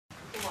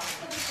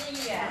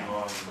Please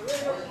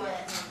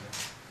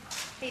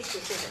be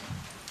seated.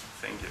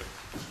 Thank you.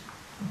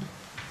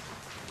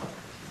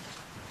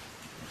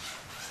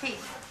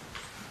 Please.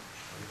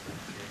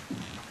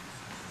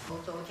 欧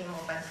洲经贸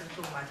办事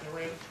处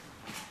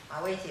马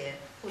威杰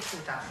副处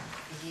长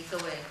以及各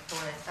位同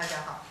仁，大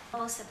家好。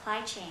 Global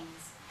supply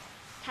chains.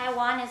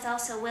 Taiwan is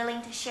also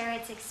willing to share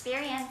its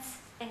experience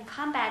in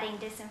combating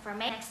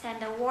disinformation. I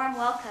extend a warm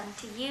welcome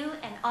to you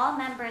and all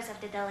members of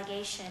the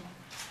delegation.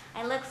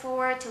 I look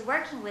forward to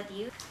working with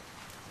you.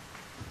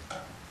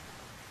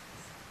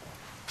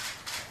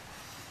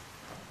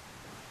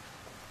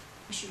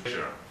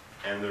 Pleasure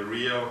and a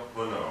real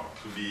honor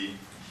to be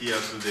here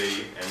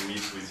today and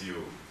meet with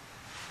you.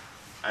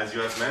 As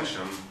you have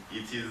mentioned,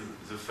 it is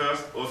the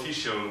first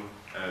official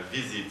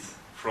visit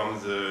from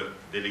a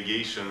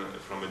delegation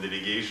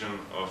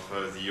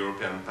of the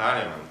European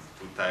Parliament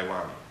to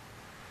Taiwan.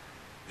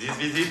 This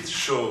visit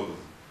shows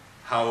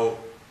how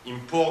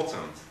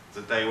important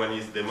the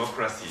Taiwanese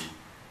democracy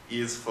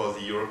is for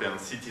the European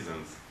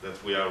citizens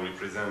that we are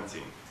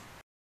representing.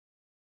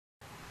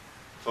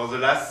 For the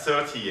last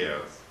 30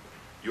 years,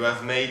 you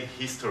have made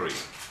history.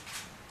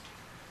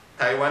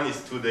 Taiwan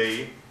is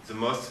today the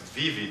most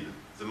vivid,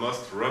 the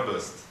most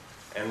robust,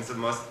 and the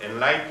most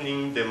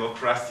enlightening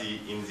democracy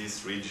in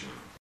this region.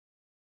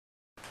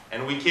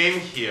 And we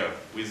came here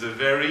with a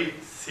very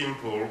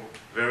simple,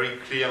 very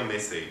clear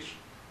message.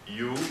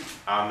 You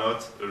are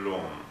not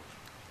alone.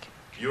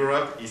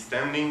 Europe is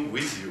standing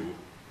with you,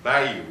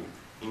 by you,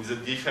 in the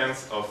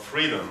defense of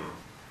freedom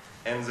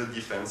and the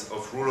defense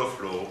of rule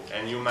of law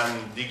and human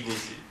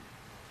dignity.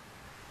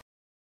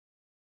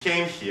 We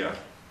came here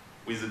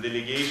with a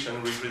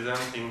delegation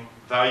representing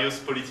various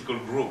political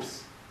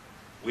groups.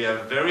 We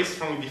have very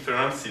strong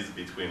differences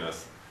between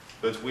us,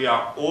 but we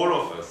are all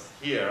of us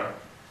here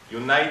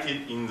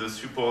united in the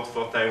support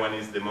for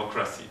Taiwanese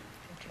democracy.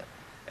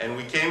 And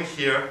we came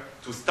here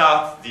to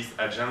start this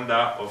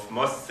agenda of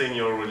most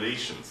senior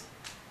relations.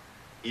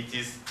 It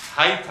is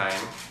high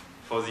time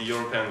for the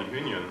European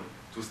Union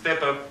to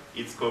step up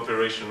its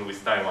cooperation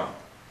with Taiwan.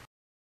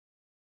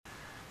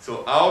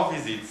 So our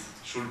visits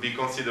should be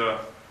considered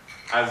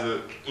as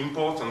an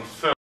important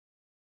first